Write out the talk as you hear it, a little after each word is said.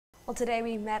Well, today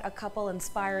we met a couple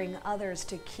inspiring others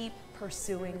to keep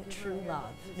pursuing true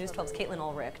love. News 12's Caitlin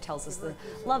Ulrich tells us the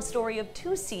love story of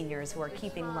two seniors who are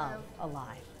keeping love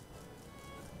alive.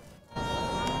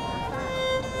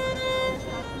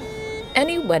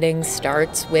 Any wedding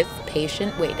starts with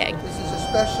patient waiting. This is a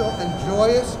special and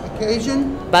joyous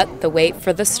occasion. But the wait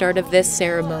for the start of this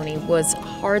ceremony was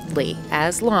hardly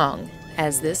as long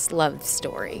as this love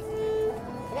story.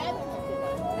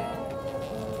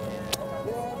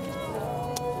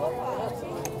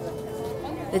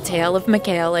 The tale of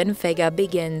Mikhail and Vega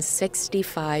begins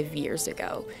 65 years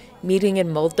ago. Meeting in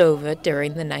Moldova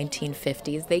during the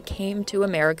 1950s, they came to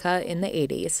America in the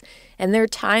 80s, and their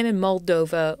time in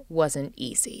Moldova wasn't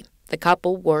easy. The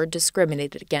couple were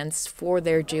discriminated against for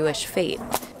their Jewish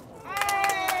faith.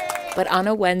 But on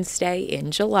a Wednesday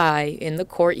in July, in the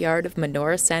courtyard of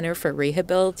Menorah Center for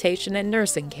Rehabilitation and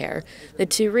Nursing Care, the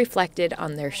two reflected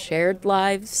on their shared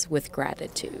lives with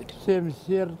gratitude.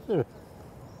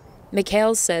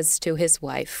 Mikhail says to his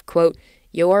wife, quote,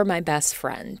 "You're my best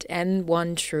friend and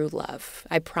one true love.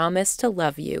 I promise to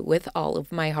love you with all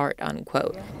of my heart,"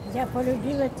 unquote.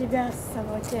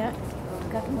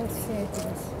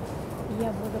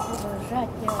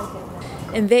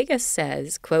 And Vega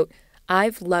says, quote,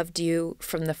 "I've loved you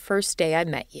from the first day I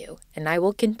met you, and I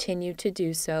will continue to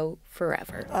do so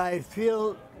forever." I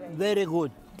feel very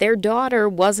good. Their daughter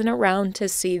wasn't around to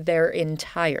see their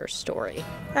entire story.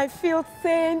 I feel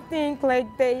same thing like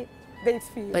they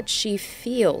feel. But she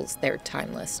feels their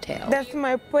timeless tale. That's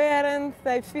my parents,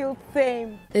 I feel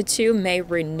same. The two may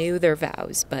renew their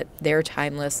vows, but their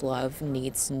timeless love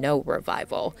needs no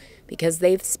revival because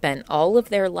they've spent all of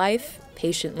their life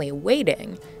patiently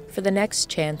waiting for the next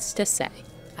chance to say,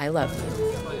 "I love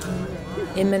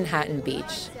you." In Manhattan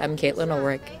Beach, I'm Caitlin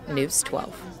Ulrich, News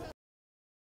 12.